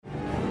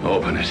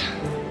Open it.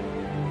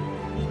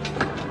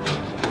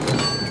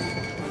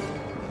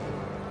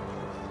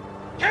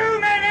 Two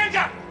men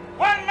enter,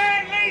 one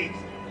man leaves.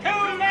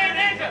 Two men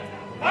enter,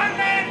 one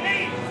man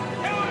leaves.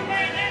 Two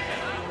men enter,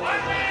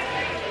 one man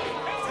leaves.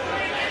 Two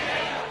men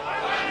enter,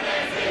 one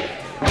man leaves.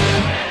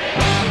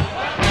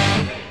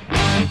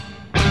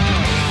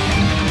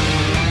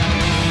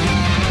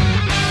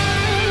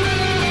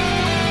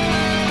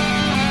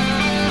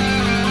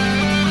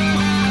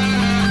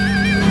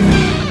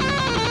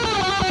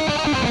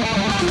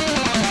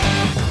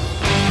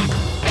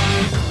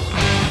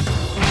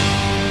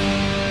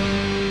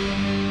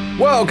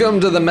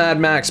 Welcome to the Mad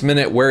Max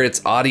Minute, where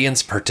it's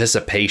audience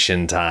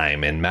participation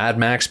time in Mad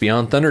Max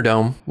Beyond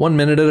Thunderdome, 1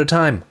 minute at a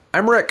time.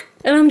 I'm Rick.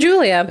 And I'm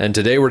Julia. And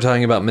today we're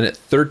talking about minute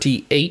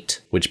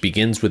 38, which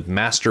begins with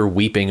Master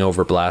weeping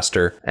over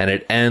Blaster, and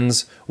it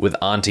ends with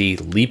Auntie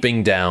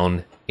leaping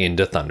down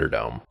into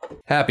Thunderdome.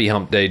 Happy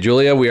hump day,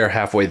 Julia. We are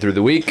halfway through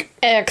the week.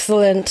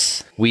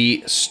 Excellent.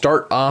 We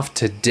start off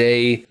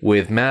today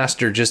with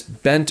Master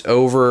just bent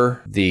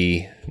over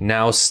the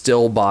now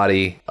still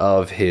body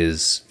of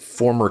his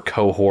former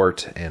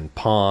cohort and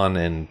pawn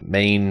and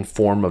main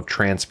form of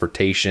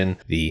transportation,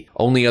 the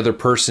only other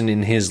person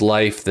in his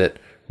life that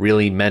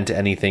really meant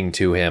anything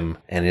to him,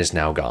 and is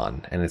now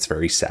gone, and it's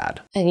very sad.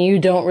 And you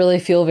don't really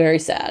feel very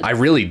sad. I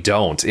really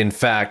don't. In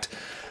fact,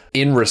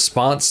 in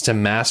response to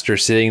Master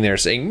sitting there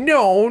saying,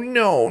 no,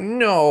 no,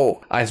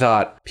 no, I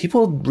thought,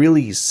 people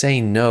really say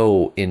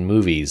no in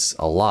movies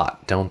a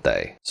lot, don't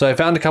they? So I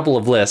found a couple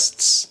of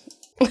lists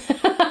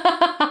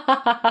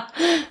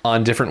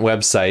on different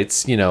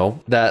websites, you know,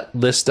 that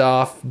list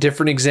off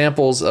different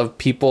examples of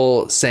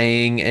people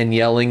saying and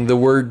yelling the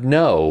word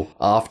no,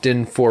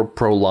 often for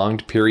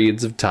prolonged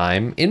periods of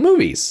time in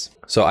movies.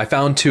 So I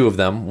found two of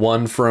them,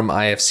 one from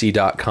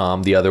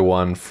IFC.com, the other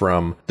one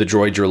from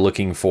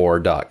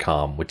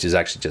thedroidyou'relooking.for.com, which is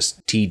actually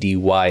just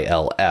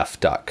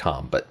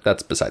TDYLF.com, but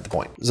that's beside the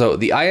point. So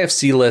the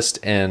IFC list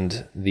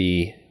and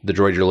the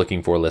Droid You're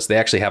Looking For list, they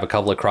actually have a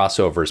couple of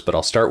crossovers, but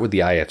I'll start with the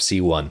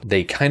IFC one.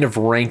 They kind of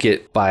rank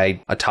it by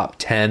a top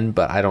 10,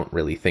 but I don't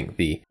really think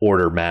the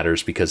order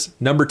matters, because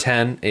number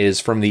 10 is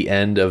from the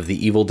end of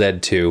The Evil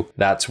Dead 2.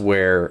 That's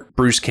where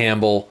Bruce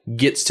Campbell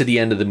gets to the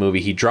end of the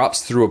movie. He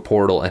drops through a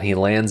portal and he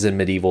lands in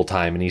medieval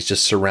time, and he's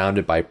just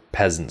surrounded by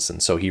peasants.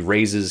 And so he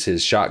raises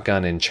his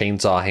shotgun and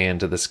chainsaw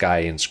hand to the sky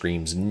and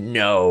screams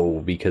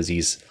no, because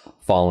he's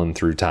fallen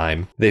through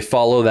time. They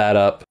follow that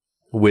up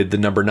with the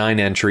number 9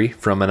 entry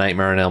from A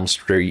Nightmare on Elm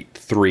Street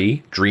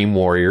 3, Dream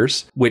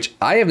Warriors, which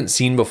I haven't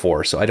seen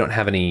before, so I don't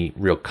have any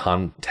real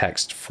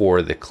context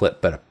for the clip,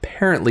 but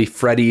apparently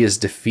Freddy is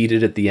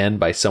defeated at the end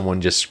by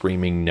someone just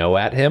screaming no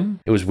at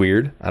him. It was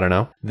weird. I don't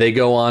know. They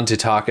go on to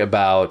talk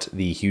about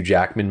the Hugh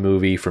Jackman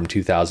movie from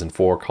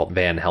 2004 called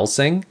Van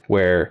Helsing,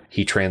 where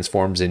he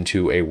transforms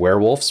into a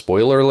werewolf.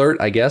 Spoiler alert,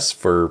 I guess,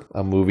 for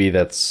a movie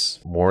that's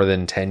more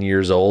than 10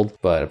 years old,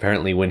 but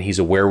apparently when he's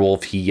a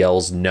werewolf, he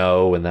yells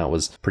no, and that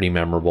was pretty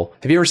memorable.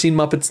 Have you ever seen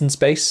Muppets in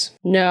Space?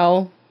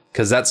 No.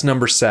 Because that's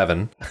number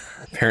 7.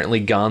 Apparently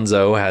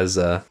Gonzo has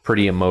a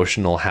pretty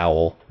emotional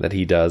howl that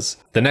he does.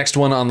 The next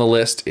one on the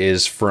list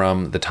is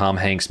from the Tom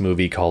Hanks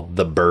movie called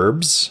The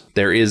Burbs.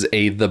 There is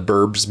a The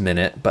Burbs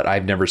minute, but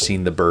I've never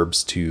seen The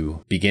Burbs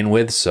to begin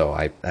with, so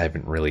I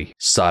haven't really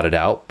sought it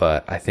out,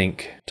 but I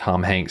think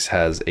Tom Hanks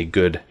has a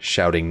good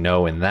shouting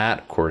no in that.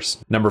 Of course,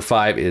 number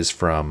 5 is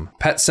from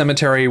Pet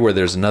Sematary, where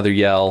there's another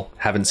yell.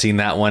 Haven't seen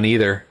that one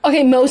either.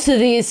 Okay, most of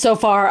these so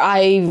far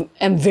I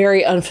am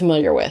very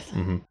unfamiliar with.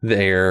 Mm-hmm.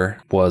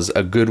 There was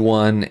a good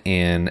one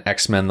in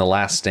X-Men The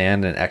Last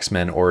Stand and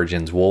X-Men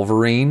Origins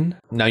Wolverine.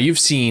 Now, you've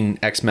seen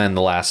X-Men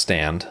The Last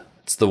Stand.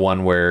 It's the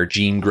one where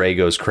Jean Grey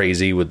goes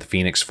crazy with the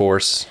Phoenix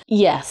Force.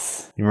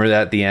 Yes. You remember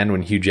that at the end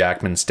when Hugh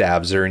Jackman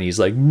stabs her and he's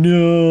like,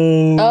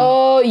 no.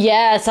 Oh,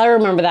 yes, I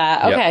remember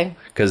that. Okay.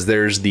 Because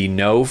there's the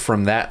no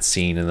from that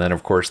scene. And then,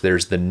 of course,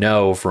 there's the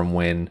no from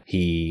when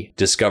he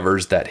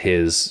discovers that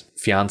his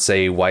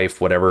fiance, wife,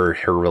 whatever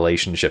her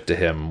relationship to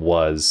him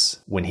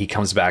was, when he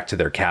comes back to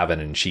their cabin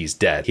and she's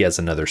dead. He has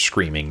another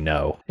screaming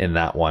no in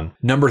that one.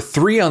 Number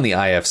 3 on the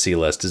IFC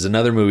list is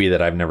another movie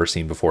that I've never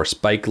seen before,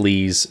 Spike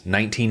Lee's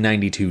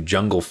 1992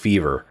 Jungle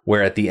Fever,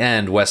 where at the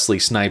end, Wesley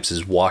Snipes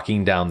is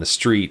walking down the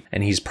street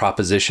and he's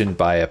propositioned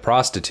by a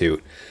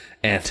prostitute.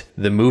 And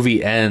the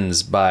movie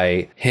ends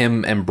by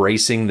him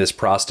embracing this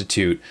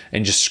prostitute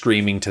and just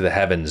screaming to the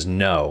heavens,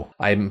 no.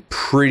 I'm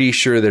pretty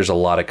sure there's a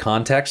lot of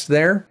context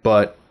there,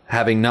 but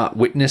having not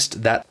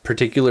witnessed that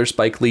particular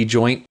Spike Lee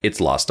joint,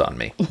 it's lost on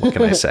me. What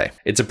can I say?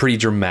 It's a pretty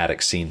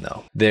dramatic scene,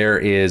 though. There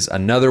is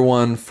another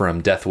one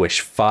from Death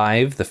Wish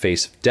 5, The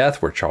Face of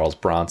Death, where Charles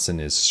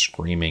Bronson is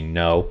screaming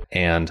no.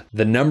 And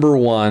the number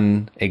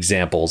 1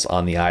 examples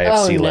on the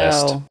IFC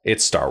list,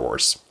 it's Star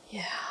Wars.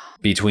 Yeah.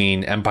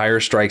 Between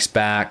Empire Strikes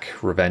Back,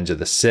 Revenge of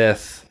the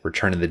Sith,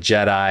 Return of the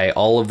Jedi,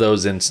 all of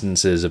those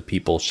instances of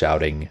people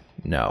shouting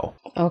no.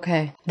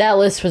 Okay. That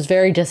list was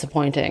very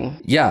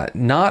disappointing. Yeah,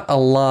 not a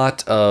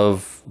lot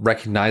of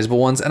recognizable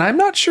ones. And I'm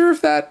not sure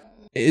if that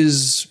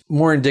is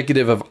more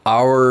indicative of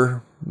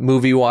our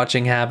movie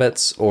watching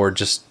habits or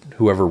just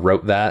whoever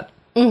wrote that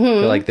I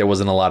feel like there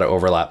wasn't a lot of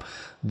overlap.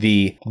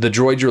 The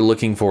droid you're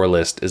looking for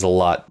list is a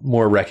lot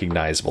more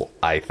recognizable,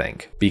 I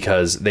think,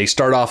 because they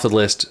start off the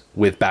list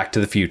with Back to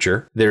the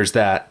Future. There's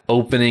that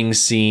opening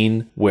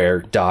scene where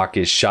Doc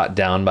is shot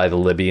down by the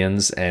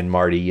Libyans and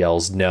Marty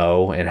yells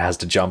no and has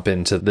to jump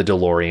into the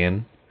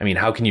DeLorean. I mean,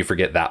 how can you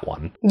forget that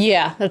one?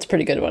 Yeah, that's a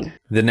pretty good one.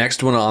 The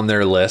next one on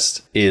their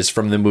list is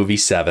from the movie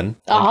Seven.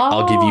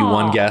 I'll give you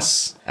one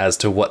guess as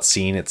to what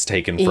scene it's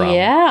taken from.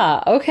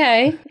 Yeah,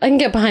 okay. I can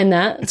get behind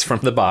that. It's from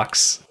the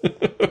box.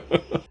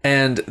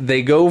 And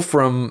they go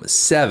from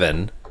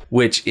Seven,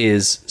 which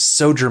is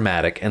so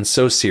dramatic and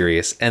so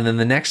serious. And then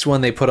the next one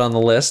they put on the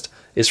list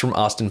is from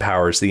Austin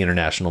Powers, The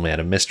International Man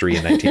of Mystery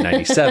in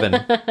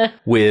 1997,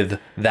 with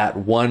that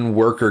one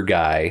worker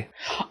guy.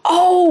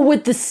 Oh,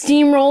 with the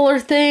steamroller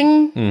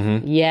thing?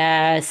 Mm-hmm.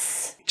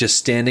 Yes. Just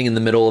standing in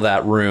the middle of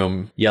that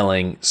room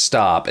yelling,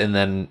 stop. And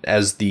then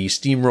as the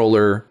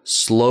steamroller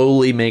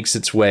slowly makes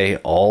its way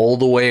all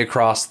the way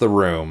across the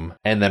room,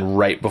 and then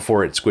right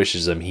before it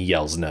squishes him, he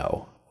yells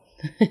no.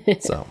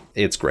 So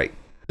it's great.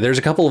 There's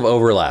a couple of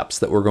overlaps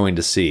that we're going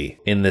to see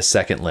in this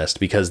second list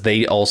because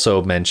they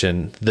also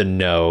mention the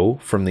no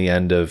from the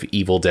end of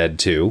Evil Dead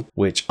 2,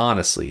 which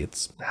honestly,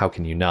 it's how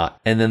can you not?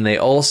 And then they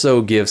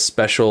also give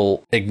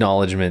special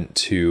acknowledgement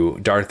to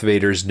Darth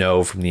Vader's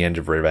no from the end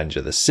of Revenge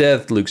of the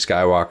Sith, Luke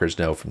Skywalker's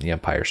no from The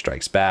Empire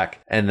Strikes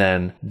Back, and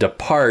then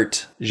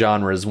depart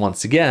genres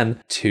once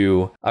again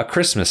to A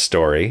Christmas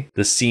Story,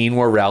 the scene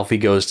where Ralphie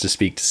goes to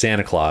speak to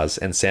Santa Claus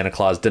and Santa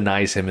Claus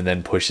denies him and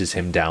then pushes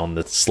him down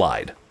the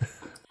slide.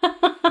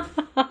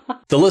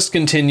 The list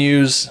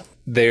continues.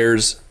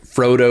 There's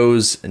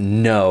Frodo's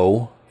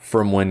no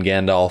from when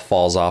Gandalf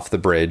falls off the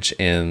bridge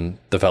in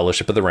The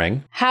Fellowship of the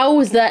Ring. How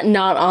was that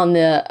not on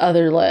the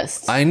other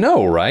list? I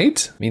know,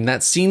 right? I mean,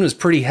 that scene was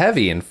pretty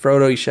heavy, and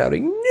Frodo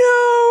shouting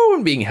no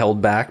and being held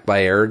back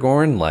by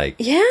Aragorn. Like,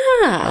 yeah,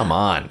 come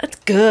on. That's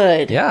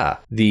good. Yeah.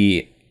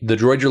 The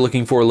droid you're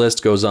looking for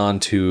list goes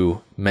on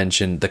to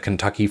mention the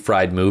Kentucky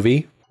Fried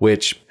Movie,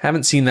 which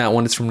haven't seen that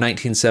one. It's from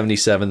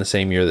 1977, the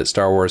same year that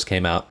Star Wars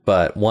came out.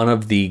 But one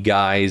of the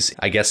guys,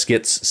 I guess,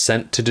 gets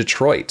sent to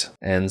Detroit.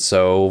 And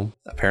so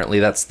apparently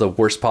that's the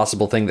worst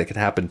possible thing that could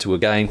happen to a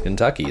guy in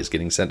Kentucky is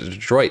getting sent to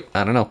Detroit.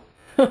 I don't know.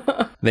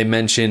 They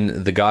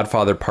mention The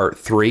Godfather Part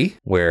 3,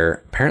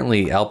 where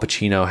apparently Al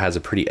Pacino has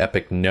a pretty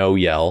epic no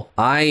yell.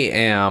 I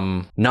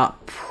am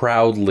not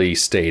proudly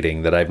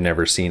stating that I've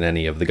never seen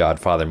any of the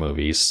Godfather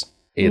movies.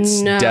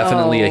 It's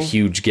definitely a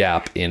huge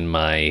gap in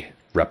my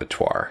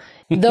repertoire.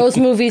 Those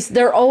movies,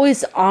 they're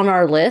always on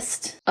our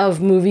list of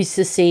movies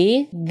to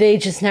see. They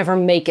just never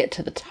make it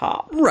to the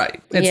top.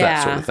 Right. It's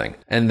that sort of thing.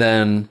 And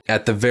then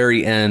at the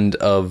very end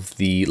of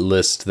the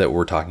list that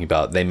we're talking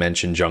about, they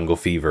mention Jungle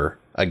Fever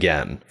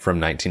again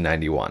from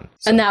 1991.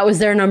 And that was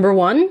their number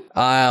one?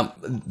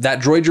 That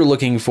droid you're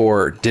looking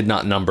for did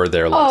not number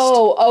their list.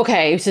 Oh,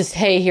 okay. It's just,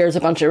 hey, here's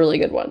a bunch of really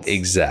good ones.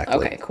 Exactly.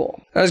 Okay, cool.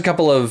 There's a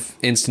couple of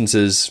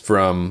instances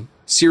from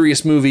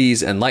serious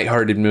movies and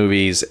lighthearted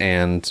movies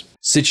and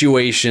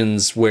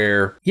situations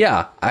where,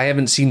 yeah, I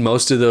haven't seen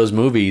most of those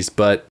movies,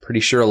 but pretty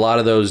sure a lot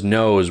of those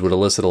no's would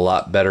elicit a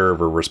lot better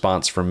of a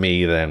response from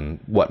me than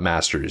what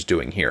Master is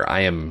doing here.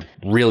 I am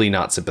really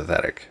not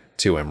sympathetic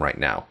to him right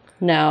now.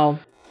 No.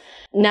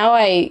 Now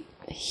I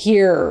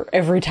hear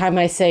every time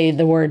I say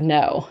the word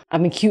no.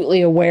 I'm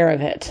acutely aware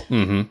of it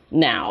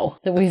now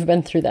that we've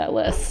been through that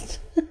list.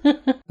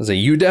 So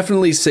you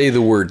definitely say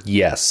the word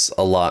yes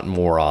a lot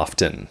more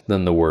often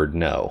than the word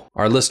no.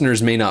 Our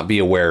listeners may not be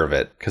aware of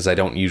it because I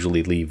don't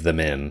usually leave them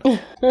in.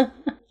 Well,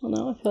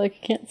 now I feel like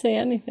I can't say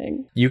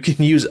anything. You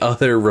can use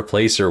other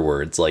replacer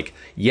words like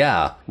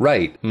yeah,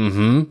 right,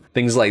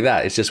 things like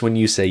that. It's just when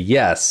you say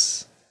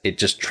yes, it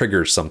just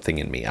triggers something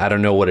in me. I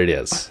don't know what it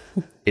is.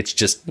 It's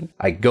just,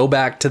 I go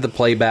back to the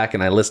playback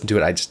and I listen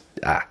to it.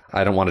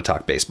 I don't want to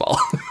talk baseball.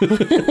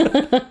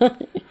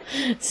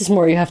 This is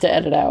more you have to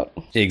edit out.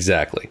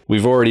 Exactly.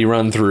 We've already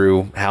run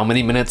through how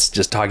many minutes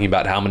just talking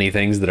about how many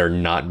things that are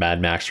not Mad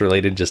Max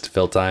related just to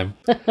fill time.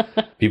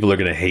 People are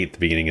going to hate the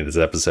beginning of this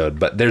episode,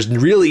 but there's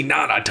really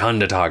not a ton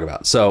to talk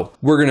about. So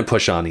we're going to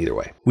push on either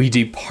way. We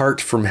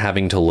depart from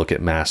having to look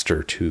at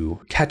Master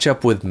to catch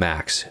up with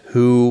Max,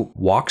 who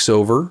walks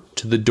over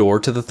to the door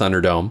to the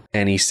Thunderdome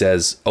and he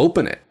says,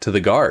 open it to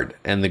the guard.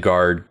 And the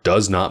guard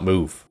does not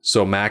move.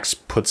 So Max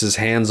puts his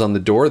hands on the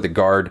door. The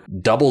guard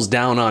doubles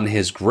down on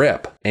his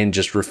grip and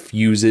just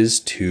refuses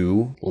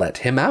to let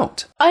him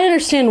out. I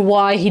understand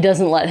why he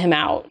doesn't let him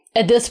out.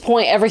 At this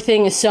point,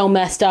 everything is so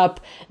messed up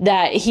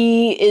that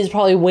he is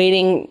probably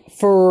waiting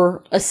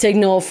for a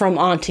signal from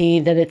Auntie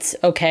that it's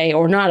okay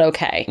or not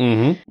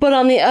okay. But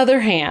on the other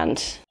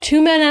hand, 2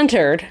 men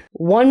entered,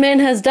 1 man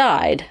has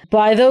died.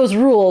 By those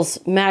rules,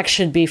 Max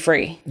should be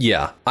free.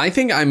 Yeah, I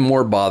think I'm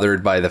more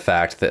bothered by the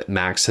fact that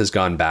Max has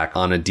gone back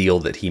on a deal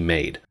that he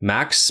made.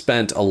 Max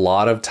spent a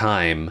lot of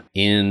time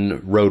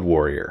in Road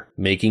Warrior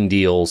making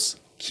deals,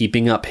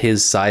 keeping up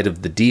his side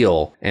of the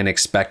deal and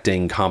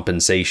expecting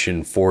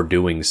compensation for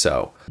doing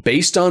so.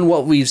 Based on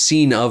what we've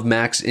seen of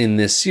Max in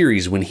this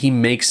series, when he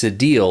makes a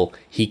deal,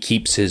 he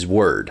keeps his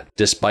word,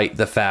 despite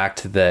the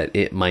fact that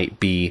it might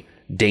be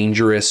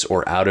dangerous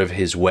or out of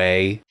his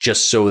way,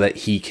 just so that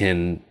he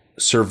can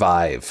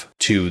survive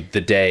to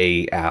the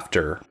day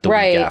after, the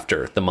week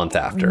after, the month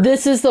after.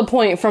 This is the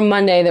point from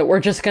Monday that we're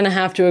just going to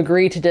have to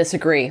agree to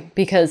disagree,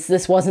 because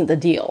this wasn't the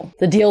deal.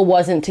 The deal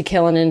wasn't to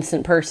kill an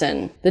innocent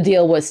person. The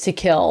deal was to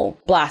kill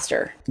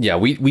Blaster. Yeah,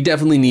 we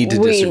definitely need to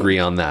disagree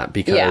on that,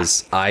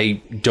 because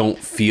I don't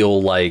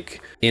feel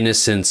like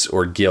innocence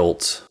or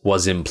guilt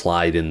was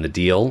implied in the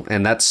deal,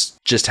 and that's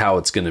just how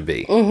it's going to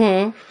be.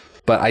 Mm-hmm.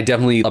 But I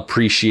definitely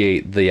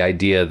appreciate the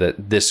idea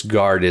that this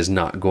guard is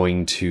not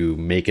going to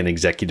make an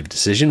executive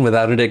decision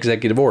without an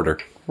executive order.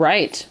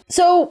 Right.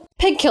 So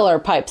Pig Killer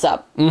pipes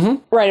up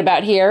right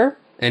about here.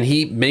 And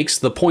he makes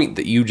the point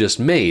that you just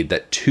made,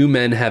 that 2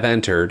 men have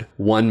entered,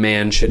 1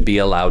 man should be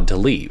allowed to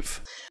leave.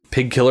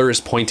 Pig Killer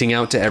is pointing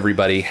out to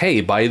everybody,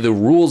 hey, by the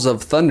rules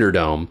of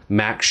Thunderdome,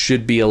 Max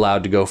should be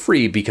allowed to go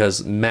free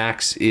because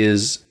Max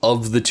is,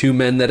 of the 2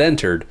 men that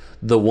entered,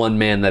 the 1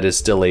 man that is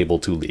still able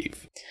to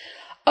leave.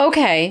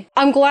 Okay,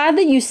 I'm glad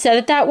that you said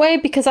it that way,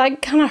 because I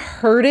kind of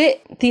heard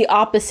it the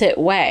opposite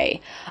way.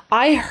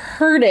 I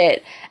heard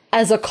it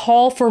as a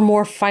call for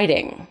more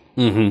fighting.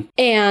 Mm-hmm.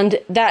 And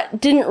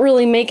that didn't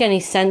really make any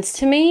sense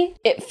to me.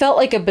 It felt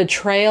like a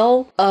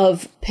betrayal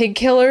of Pig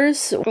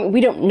Killer's.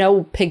 We don't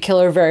know Pig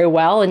Killer very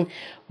well, and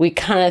we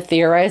kind of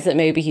theorized that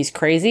maybe he's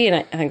crazy, and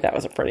I think that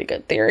was a pretty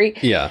good theory.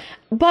 Yeah.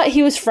 But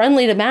he was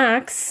friendly to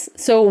Max,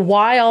 so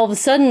why all of a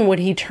sudden would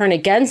he turn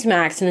against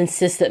Max and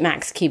insist that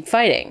Max keep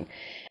fighting?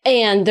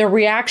 And the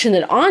reaction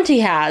that Auntie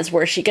has,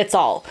 where she gets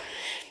all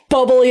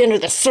bubbly under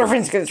the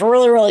surface, gets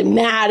really, really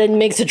mad and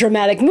makes a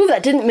dramatic move,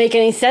 that didn't make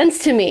any sense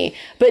to me.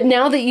 But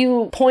now that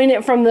you point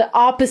it from the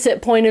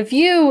opposite point of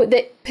view,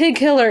 that Pig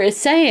Killer is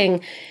saying,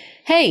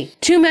 hey,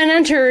 2 men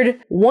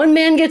entered, 1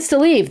 man gets to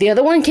leave. The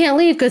other one can't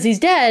leave because he's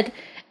dead.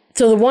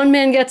 So the 1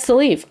 man gets to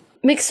leave.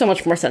 Makes so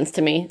much more sense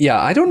to me. Yeah,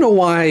 I don't know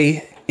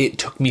why it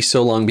took me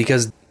so long,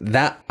 because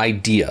that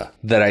idea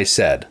that I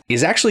said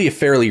is actually a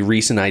fairly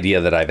recent idea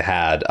that I've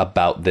had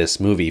about this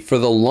movie. For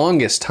the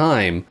longest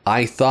time,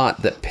 I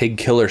thought that Pig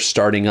Killer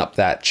starting up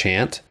that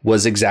chant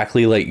was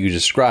exactly like you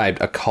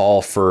described, a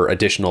call for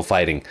additional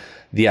fighting.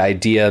 The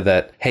idea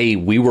that, hey,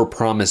 we were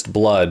promised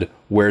blood,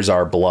 where's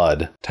our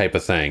blood, type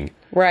of thing.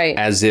 Right.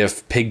 As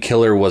if Pig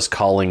Killer was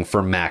calling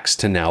for Max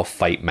to now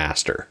fight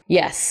Master.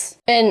 Yes.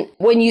 And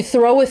when you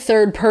throw a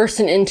third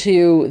person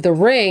into the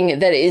ring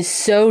that is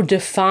so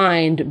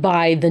defined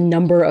by the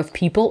number of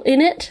people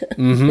in it,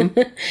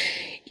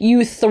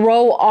 you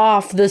throw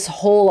off this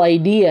whole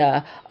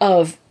idea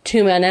of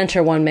 2 men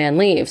enter, 1 man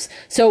leaves.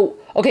 So,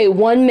 okay,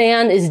 1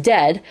 man is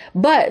dead,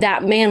 but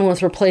that man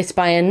was replaced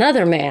by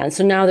another man.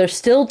 So now there's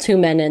still 2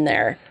 men in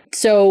there.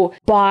 So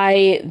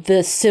by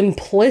the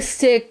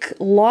simplistic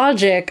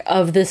logic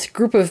of this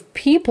group of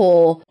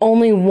people,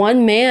 only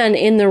 1 man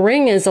in the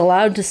ring is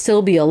allowed to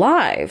still be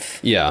alive.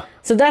 Yeah.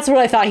 So that's what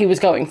I thought he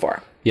was going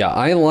for. Yeah,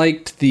 I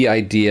liked the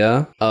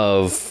idea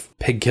of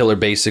Pig Killer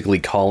basically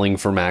calling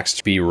for Max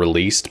to be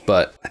released,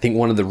 but I think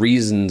one of the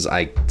reasons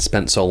I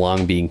spent so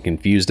long being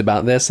confused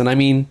about this, and I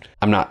mean,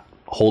 I'm not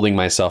holding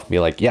myself and be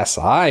like, yes,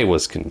 I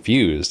was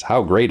confused.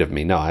 How great of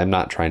me. No, I'm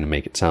not trying to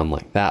make it sound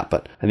like that.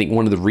 But I think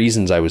one of the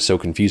reasons I was so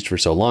confused for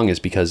so long is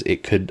because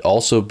it could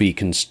also be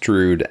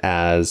construed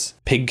as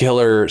Pig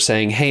Killer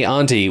saying, hey,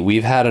 Auntie,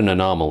 we've had an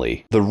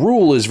anomaly. The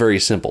rule is very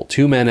simple.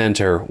 2 men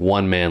enter,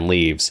 1 man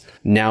leaves.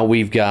 Now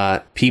we've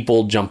got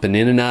people jumping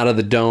in and out of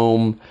the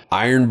dome.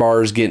 Iron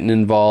Bar's getting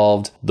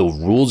involved. The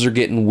rules are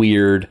getting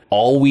weird.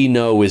 All we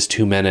know is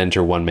 2 men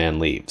enter, 1 man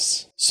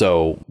leaves.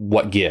 So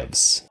what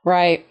gives?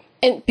 Right.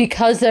 And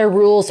because their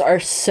rules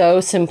are so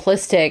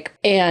simplistic,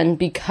 and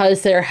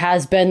because there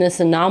has been this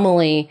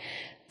anomaly,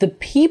 the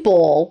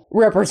people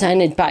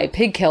represented by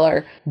Pig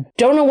Killer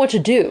don't know what to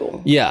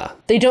do. Yeah.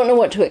 They don't know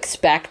what to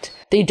expect.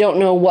 They don't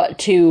know what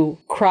to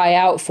cry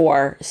out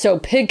for. So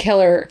Pig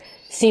Killer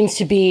seems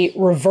to be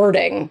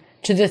reverting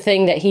to the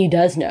thing that he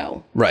does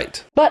know.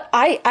 Right. But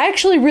I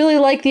actually really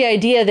like the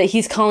idea that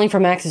he's calling for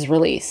Max's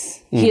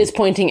release. He is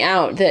pointing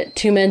out that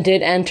 2 men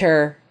did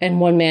enter and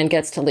 1 man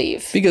gets to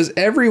leave. Because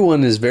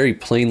everyone is very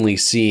plainly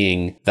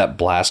seeing that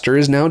Blaster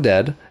is now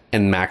dead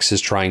and Max is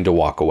trying to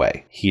walk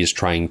away. He is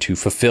trying to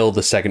fulfill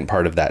the second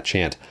part of that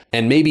chant.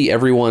 And maybe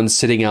everyone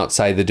sitting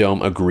outside the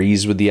dome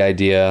agrees with the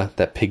idea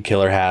that Pig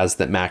Killer has,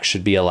 that Max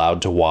should be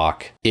allowed to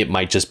walk. It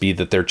might just be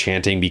that they're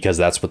chanting because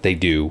that's what they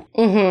do.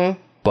 Mm-hmm.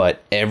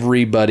 But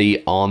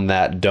everybody on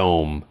that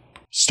dome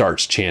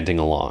starts chanting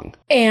along.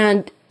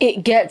 And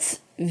it gets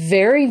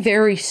very,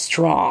 very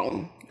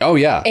strong. Oh,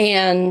 yeah.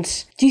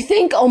 And do you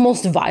think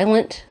almost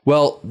violent?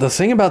 Well, the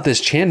thing about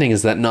this chanting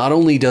is that not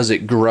only does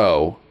it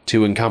grow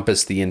to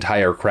encompass the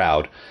entire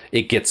crowd,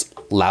 it gets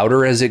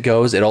louder as it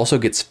goes. It also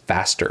gets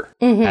faster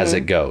as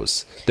it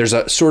goes. There's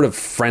a sort of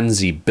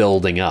frenzy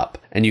building up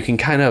And you can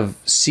kind of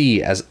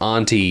see as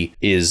Auntie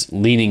is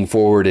leaning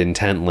forward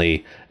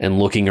intently and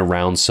looking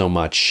around so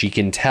much, she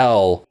can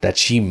tell that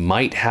she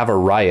might have a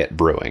riot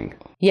brewing.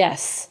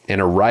 Yes.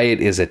 And a riot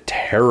is a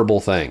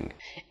terrible thing.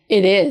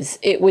 It is.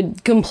 It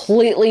would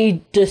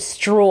completely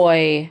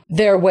destroy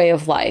their way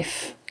of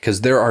life.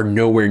 Because there are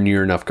nowhere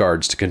near enough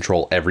guards to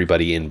control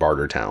everybody in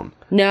Bartertown.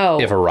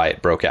 No. If a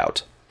riot broke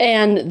out.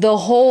 And the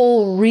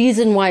whole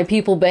reason why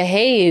people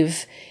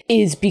behave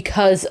is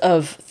because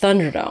of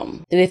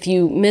Thunderdome. That if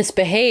you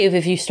misbehave,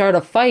 if you start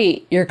a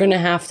fight, you're going to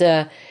have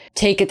to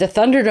take it to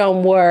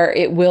Thunderdome where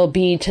it will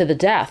be to the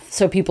death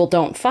so people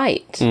don't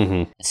fight.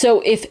 Mm-hmm.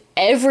 So if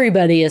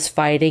everybody is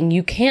fighting,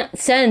 you can't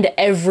send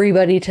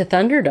everybody to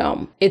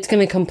Thunderdome. It's going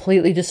to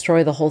completely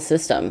destroy the whole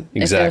system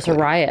if there's a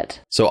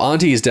riot. So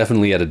Auntie is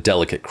definitely at a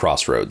delicate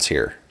crossroads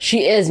here.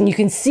 She is, and you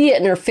can see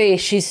it in her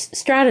face. She's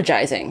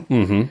strategizing.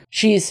 Mm-hmm.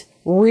 She's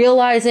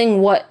realizing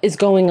what is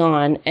going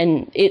on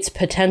and its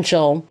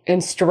potential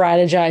and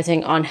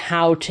strategizing on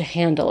how to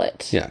handle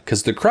it. Yeah,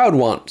 because the crowd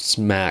wants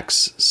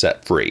Max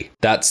set free.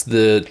 That's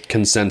the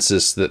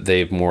consensus that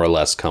they've more or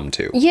less come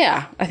to.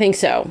 Yeah, I think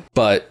so.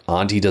 But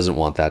Auntie doesn't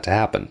want that to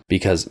happen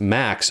because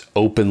Max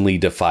openly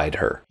defied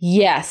her.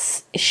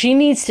 Yes, she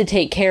needs to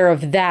take care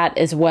of that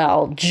as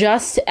well,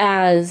 just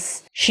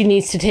as she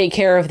needs to take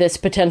care of this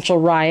potential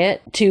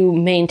riot to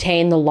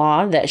maintain the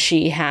law that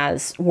she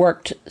has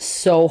worked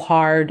so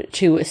hard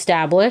to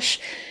establish.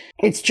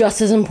 It's just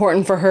as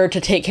important for her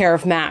to take care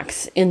of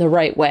Max in the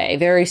right way,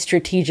 very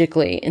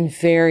strategically and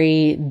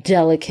very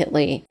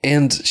delicately.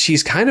 And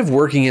she's kind of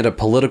working at a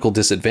political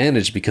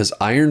disadvantage because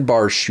Iron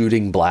Bar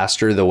shooting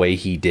Blaster the way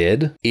he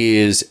did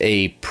is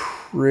a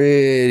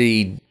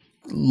pretty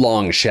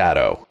long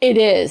shadow. It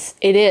is.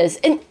 It is.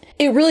 And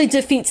it really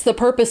defeats the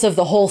purpose of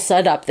the whole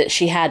setup that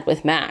she had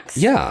with Max.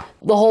 Yeah.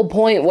 The whole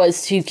point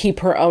was to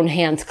keep her own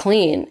hands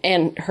clean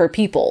and her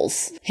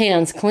people's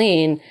hands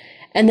clean.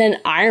 And then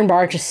Iron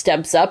Bar just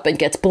steps up and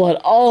gets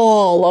blood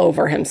all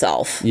over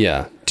himself.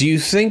 Yeah. Do you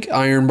think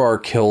Iron Bar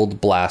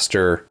killed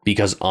Blaster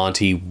because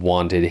Auntie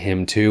wanted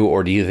him to,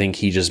 or do you think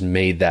he just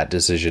made that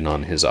decision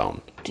on his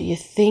own? Do you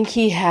think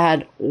he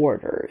had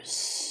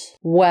orders?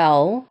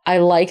 Well, I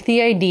like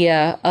the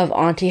idea of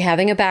Auntie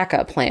having a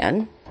backup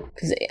plan.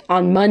 Because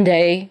on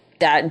Monday,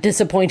 that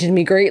disappointed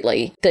me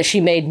greatly that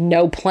she made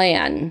no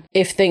plan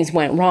if things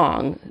went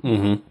wrong.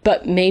 Mm-hmm.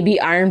 But maybe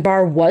Iron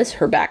Bar was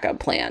her backup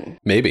plan.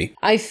 Maybe.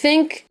 I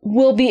think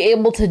we'll be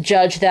able to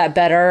judge that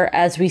better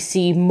as we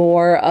see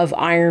more of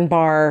Iron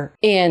Bar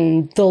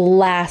in the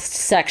last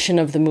section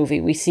of the movie.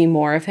 We see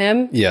more of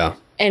him. Yeah.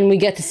 And we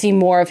get to see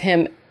more of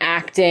him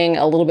acting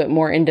a little bit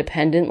more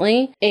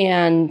independently.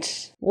 And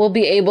we'll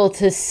be able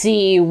to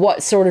see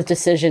what sort of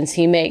decisions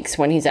he makes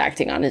when he's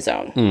acting on his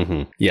own.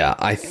 Mm-hmm. Yeah,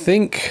 I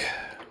think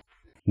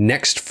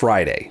next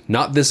Friday,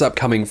 not this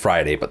upcoming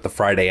Friday, but the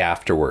Friday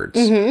afterwards,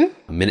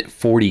 minute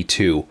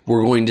 42,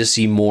 we're going to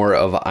see more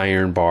of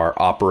Iron Bar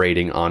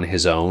operating on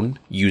his own,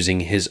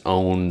 using his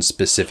own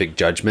specific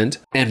judgment.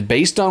 And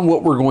based on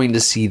what we're going to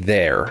see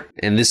there,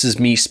 and this is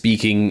me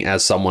speaking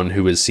as someone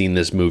who has seen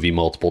this movie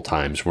multiple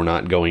times, we're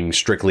not going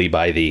strictly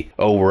by the,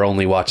 oh, we're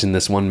only watching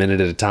this 1 minute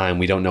at a time,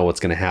 we don't know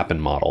what's going to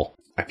happen model.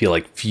 I feel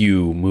like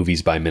few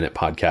movies by minute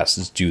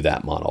podcasts do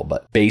that model,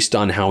 but based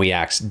on how he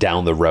acts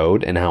down the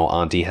road and how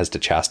Auntie has to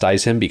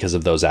chastise him because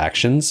of those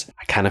actions,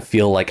 I kind of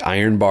feel like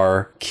Iron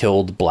Bar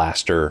killed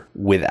Blaster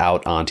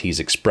without Auntie's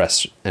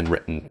express and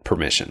written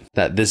permission.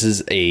 That this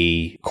is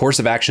a course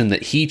of action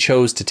that he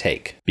chose to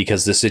take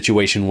because the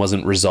situation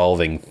wasn't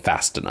resolving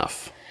fast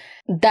enough.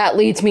 That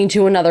leads me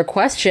to another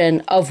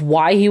question of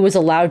why he was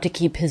allowed to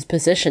keep his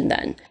position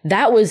then.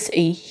 That was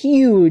a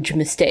huge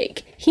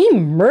mistake. He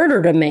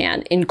murdered a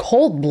man in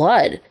cold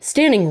blood,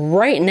 standing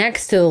right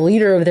next to the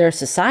leader of their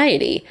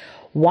society.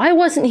 Why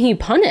wasn't he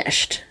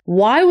punished?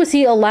 Why was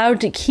he allowed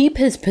to keep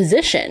his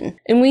position?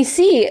 And we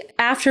see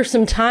after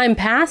some time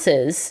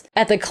passes,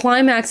 at the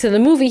climax of the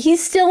movie,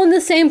 he's still in the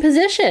same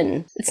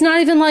position. It's not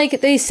even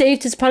like they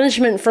saved his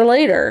punishment for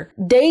later.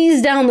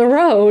 Days down the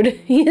road,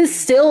 he is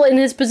still in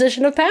his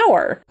position of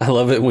power. I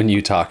love it when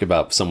you talk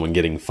about someone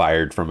getting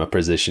fired from a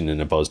position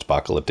in a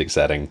post-apocalyptic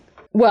setting.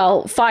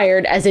 Well,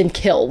 fired as in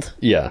killed.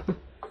 Yeah.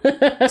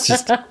 It's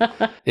just,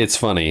 it's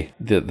funny,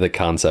 the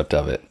concept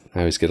of it. I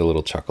always get a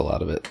little chuckle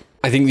out of it.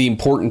 I think the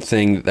important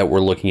thing that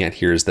we're looking at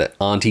here is that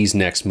Auntie's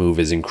next move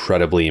is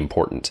incredibly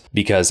important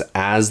because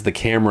as the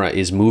camera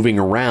is moving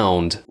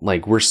around,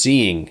 like we're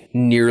seeing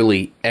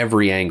nearly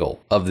every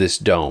angle of this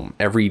dome,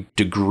 every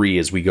degree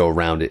as we go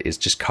around it is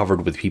just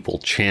covered with people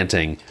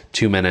chanting,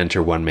 2 men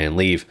enter, 1 man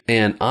leave.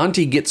 And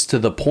Auntie gets to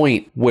the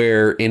point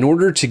where in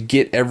order to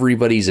get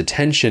everybody's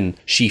attention,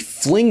 she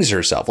flings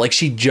herself, like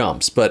she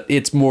jumps, but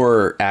it's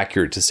more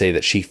accurate to say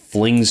that she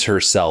flings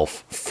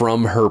herself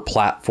from her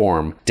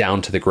platform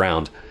down to the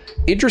ground.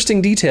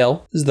 Interesting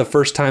detail, this is the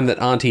first time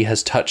that Auntie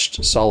has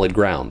touched solid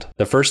ground.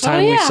 The first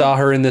time we saw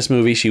her in this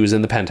movie, she was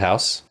in the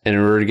penthouse. And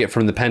in order to get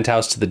from the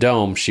penthouse to the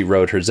dome, she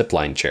rode her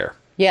zipline chair.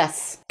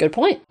 Yes, good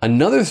point.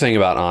 Another thing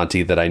about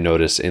Auntie that I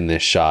notice in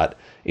this shot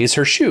is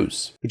her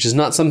shoes, which is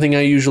not something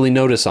I usually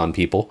notice on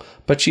people,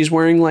 but she's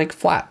wearing like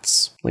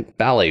flats, like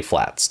ballet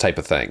flats type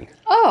of thing.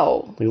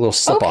 Oh. Like little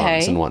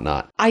slip-ons okay. and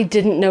whatnot. I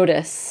didn't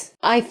notice.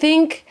 I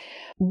think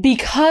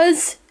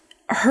because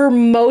her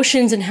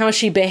motions and how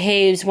she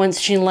behaves once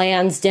she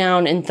lands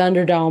down in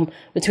Thunderdome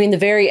between the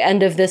very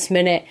end of this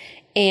minute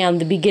and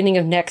the beginning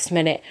of next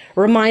minute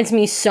reminds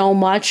me so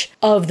much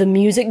of the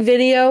music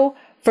video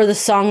for the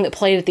song that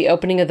played at the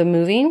opening of the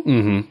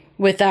movie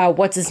with,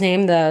 what's his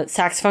name, the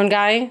saxophone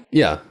guy?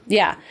 Yeah.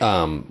 Yeah.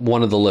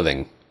 One of the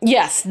Living.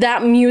 Yes,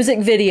 that music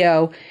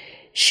video.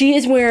 She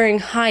is wearing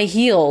high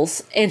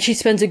heels, and she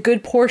spends a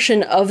good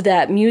portion of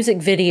that music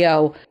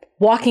video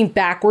walking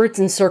backwards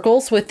in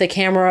circles with the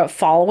camera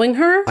following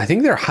her. I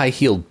think they're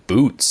high-heeled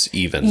boots,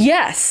 even.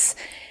 Yes.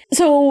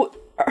 So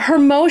her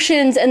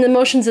motions and the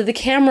motions of the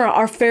camera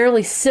are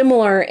fairly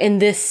similar in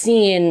this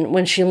scene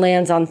when she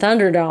lands on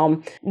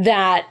Thunderdome,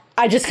 that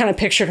I just kind of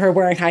pictured her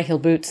wearing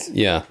high-heeled boots.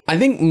 Yeah. I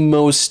think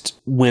most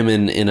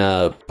women in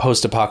a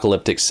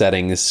post-apocalyptic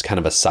setting, this is kind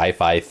of a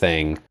sci-fi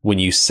thing. When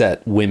you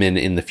set women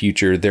in the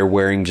future, they're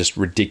wearing just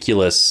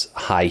ridiculous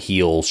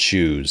high-heel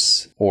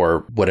shoes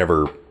or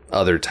whatever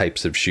other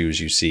types of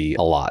shoes you see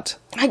a lot.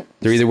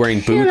 They're either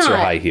wearing boots or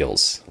high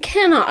heels.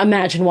 Cannot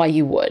imagine why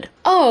you would.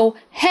 Oh,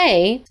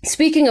 hey,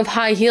 speaking of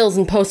high heels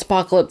in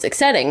post-apocalyptic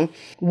setting,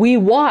 we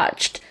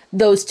watched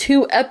those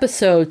 2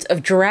 episodes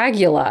of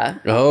Dragula.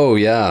 Oh,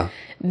 yeah.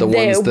 The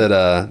ones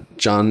that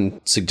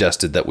John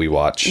suggested that we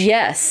watch.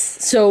 Yes.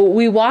 So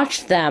we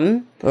watched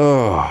them.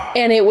 Oh.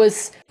 And it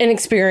was an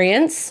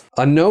experience.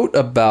 A note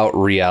about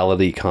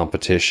reality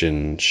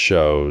competition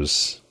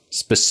shows,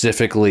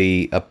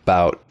 specifically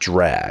about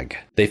drag.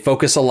 They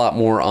focus a lot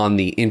more on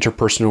the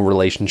interpersonal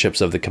relationships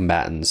of the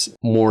combatants,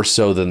 more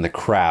so than the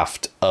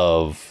craft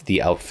of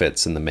the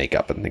outfits and the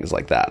makeup and things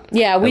like that.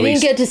 Yeah, we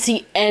didn't get to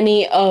see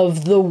any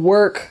of the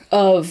work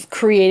of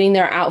creating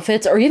their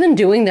outfits or even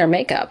doing their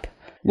makeup,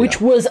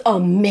 which was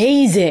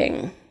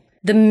amazing.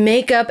 The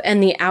makeup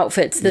and the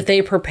outfits that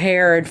they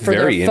prepared for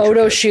their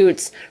photo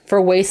shoots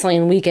for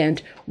Wasteland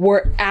Weekend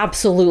were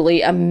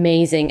absolutely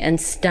amazing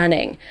and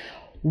stunning.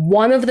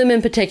 One of them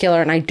in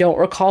particular, and I don't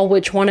recall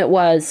which one it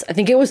was, I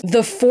think it was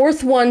the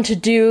 4th one to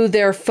do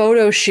their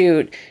photo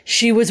shoot.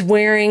 She was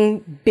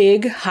wearing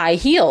big high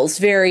heels,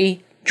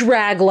 very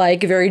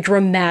drag-like, very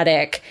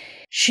dramatic.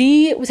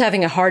 She was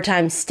having a hard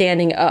time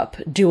standing up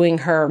doing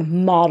her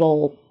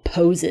model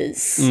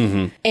poses.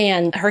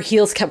 And her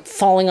heels kept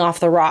falling off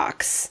the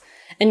rocks.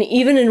 And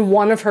even in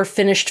one of her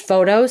finished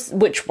photos,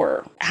 which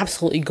were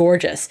absolutely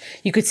gorgeous,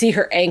 you could see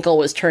her ankle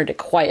was turned at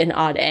quite an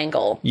odd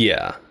angle.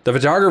 Yeah. The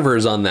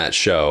photographers on that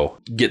show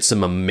get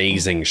some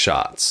amazing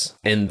shots.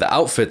 And the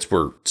outfits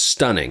were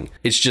stunning.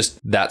 It's just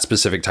that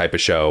specific type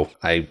of show.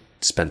 I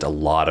spent a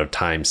lot of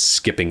time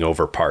skipping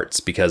over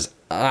parts because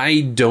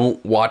I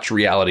don't watch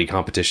reality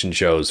competition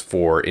shows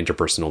for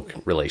interpersonal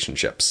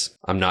relationships.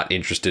 I'm not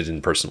interested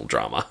in personal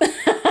drama.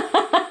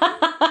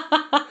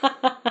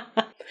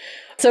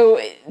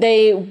 So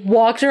they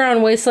walked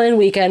around Wasteland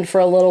Weekend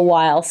for a little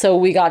while. So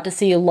we got to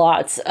see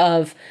lots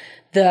of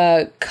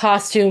the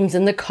costumes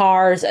and the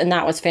cars, and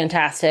that was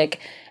fantastic.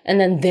 And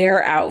then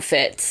their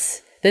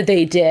outfits that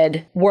they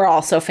did were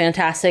also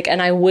fantastic. And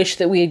I wish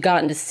that we had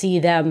gotten to see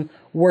them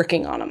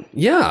working on them.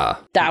 Yeah.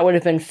 That would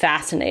have been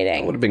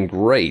fascinating. Would have been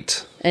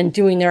great. And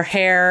doing their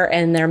hair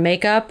and their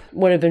makeup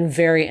would have been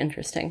very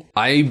interesting.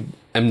 I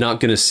am not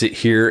going to sit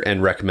here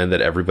and recommend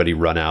that everybody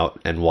run out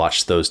and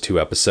watch those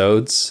 2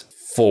 episodes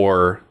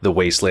for the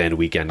Wasteland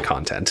Weekend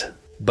content.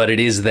 But it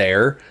is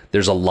there.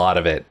 There's a lot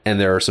of it. And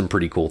there are some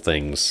pretty cool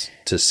things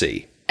to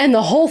see. And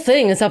the whole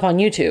thing is up on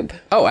YouTube.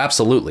 Oh,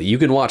 absolutely. You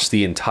can watch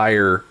the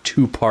entire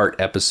 2-part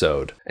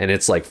episode. And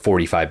it's like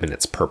 45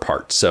 minutes per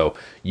part. So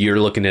you're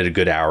looking at a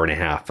good hour and a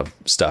half of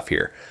stuff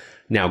here.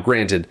 Now,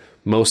 granted,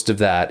 most of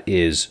that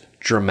is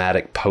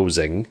dramatic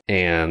posing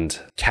and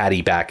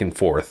catty back and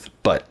forth.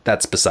 But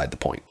that's beside the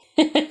point.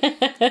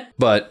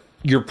 But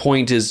your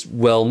point is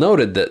well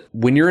noted that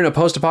when you're in a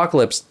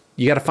post-apocalypse,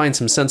 you got to find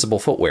some sensible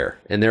footwear.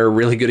 And there are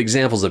really good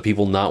examples of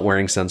people not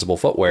wearing sensible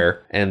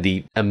footwear and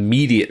the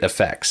immediate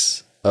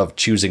effects of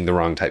choosing the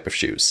wrong type of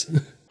shoes.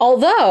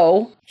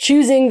 Although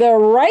choosing the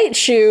right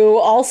shoe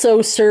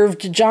also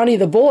served Johnny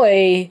the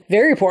boy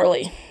very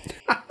poorly.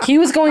 He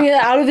was going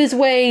out of his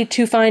way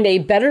to find a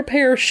better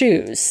pair of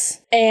shoes,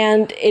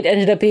 and it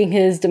ended up being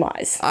his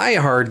demise. I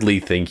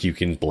hardly think you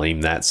can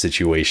blame that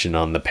situation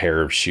on the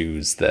pair of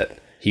shoes that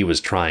he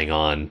was trying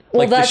on.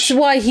 Well, that's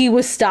why he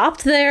was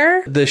stopped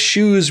there. The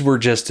shoes were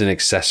just an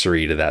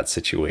accessory to that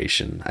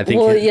situation. I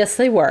think. Well, yes,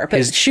 they were,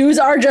 but shoes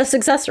are just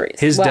accessories.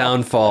 His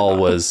downfall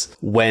was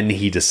when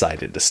he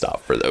decided to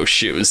stop for those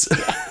shoes.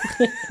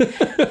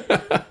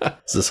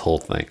 It's this whole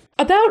thing.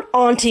 About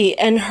Auntie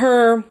and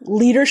her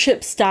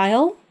leadership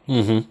style.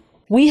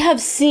 We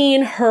have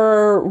seen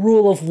her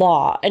rule of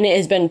law, and it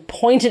has been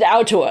pointed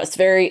out to us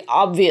very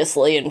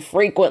obviously and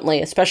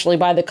frequently, especially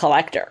by the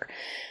Collector,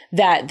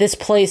 that this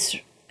place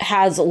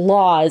has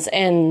laws,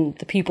 and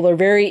the people are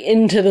very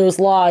into those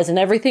laws, and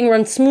everything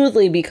runs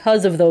smoothly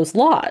because of those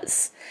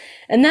laws.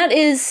 And that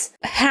is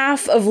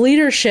half of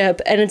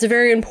leadership, and it's a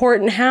very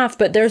important half,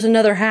 but there's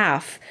another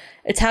half.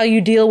 It's how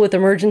you deal with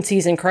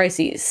emergencies and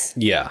crises.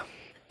 Yeah.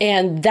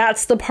 And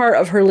that's the part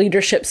of her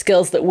leadership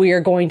skills that we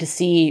are going to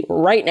see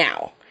right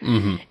now.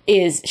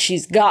 Is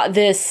she's got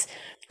this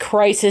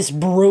crisis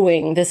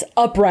brewing, this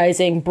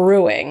uprising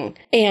brewing,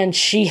 and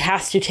she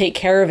has to take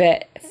care of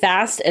it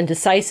fast and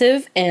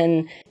decisive,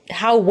 and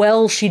how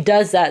well she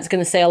does that is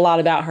going to say a lot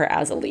about her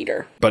as a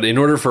leader. But in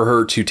order for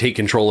her to take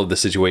control of the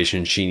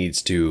situation, she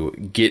needs to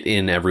get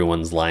in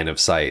everyone's line of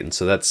sight. And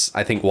so that's,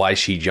 I think, why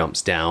she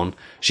jumps down.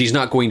 She's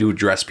not going to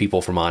address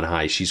people from on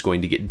high. She's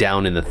going to get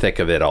down in the thick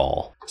of it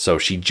all. So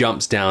she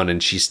jumps down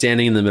and she's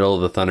standing in the middle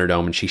of the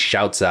Thunderdome and she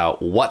shouts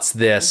out, "What's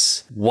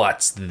this?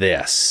 What's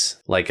this?"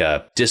 Like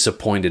a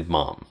disappointed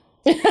mom.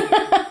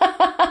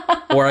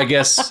 Or I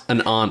guess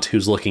an aunt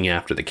who's looking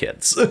after the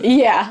kids.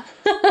 Yeah.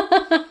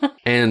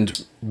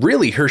 And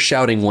really, her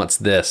shouting, "What's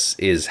this?"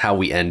 is how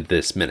we end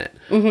this minute.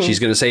 She's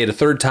going to say it a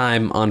third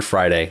time on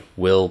Friday.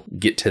 We'll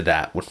get to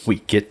that when we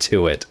get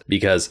to it,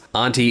 because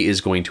Auntie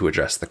is going to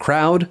address the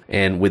crowd.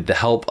 And with the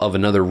help of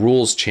another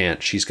rules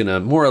chant, she's going to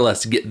more or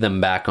less get them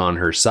back on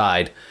her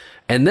side.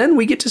 And then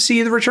we get to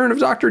see the return of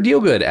Dr.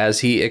 Dealgood as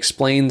he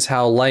explains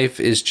how life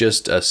is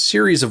just a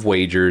series of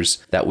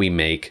wagers that we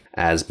make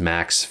as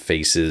Max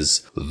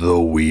faces the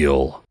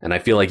wheel. And I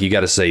feel like you got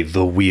to say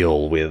the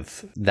wheel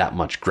with that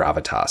much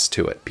gravitas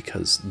to it,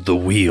 because the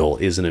wheel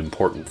is an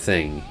important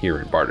thing here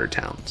in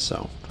Bartertown.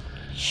 So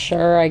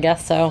Sure, I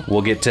guess so.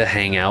 we'll get to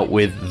hang out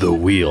with the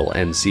wheel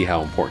and see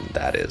how important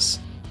that is.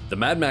 The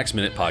Mad Max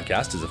Minute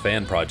podcast is a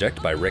fan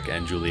project by Rick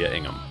and Julia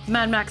Ingham.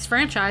 Mad Max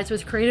franchise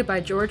was created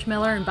by George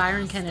Miller and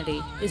Byron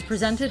Kennedy, is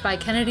presented by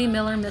Kennedy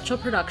Miller Mitchell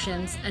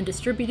Productions, and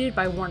distributed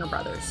by Warner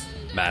Brothers.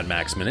 Mad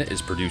Max Minute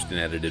is produced and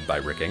edited by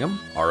Rick Ingham.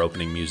 Our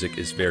opening music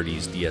is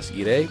Verdi's Dies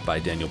Irae by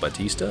Daniel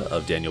Batista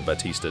of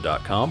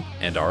danielbatista.com,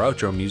 and our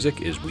outro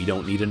music is We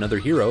Don't Need Another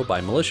Hero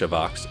by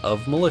MilitiaVox of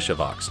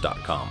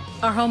militiavox.com.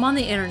 Our home on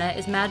the internet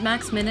is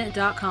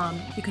madmaxminute.com.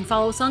 You can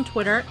follow us on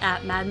Twitter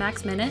at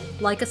madmaxminute,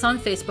 like us on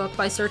Facebook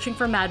by searching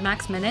for Mad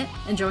Max Minute,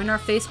 and join our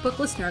Facebook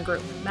listener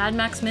group, Mad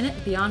Max Minute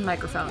Beyond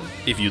Microphone.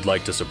 If you'd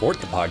like to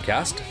support the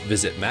podcast,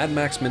 visit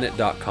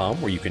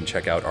madmaxminute.com, where you can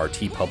check out our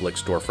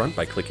TeePublic storefront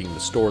by clicking the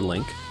store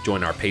link,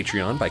 join our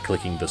Patreon by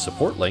clicking the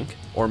support link,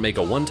 or make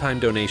a one-time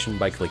donation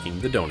by clicking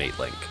the donate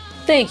link.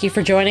 Thank you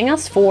for joining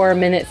us for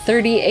minute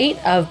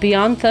 38 of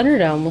Beyond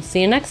Thunderdome. We'll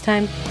see you next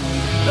time.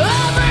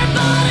 Ah!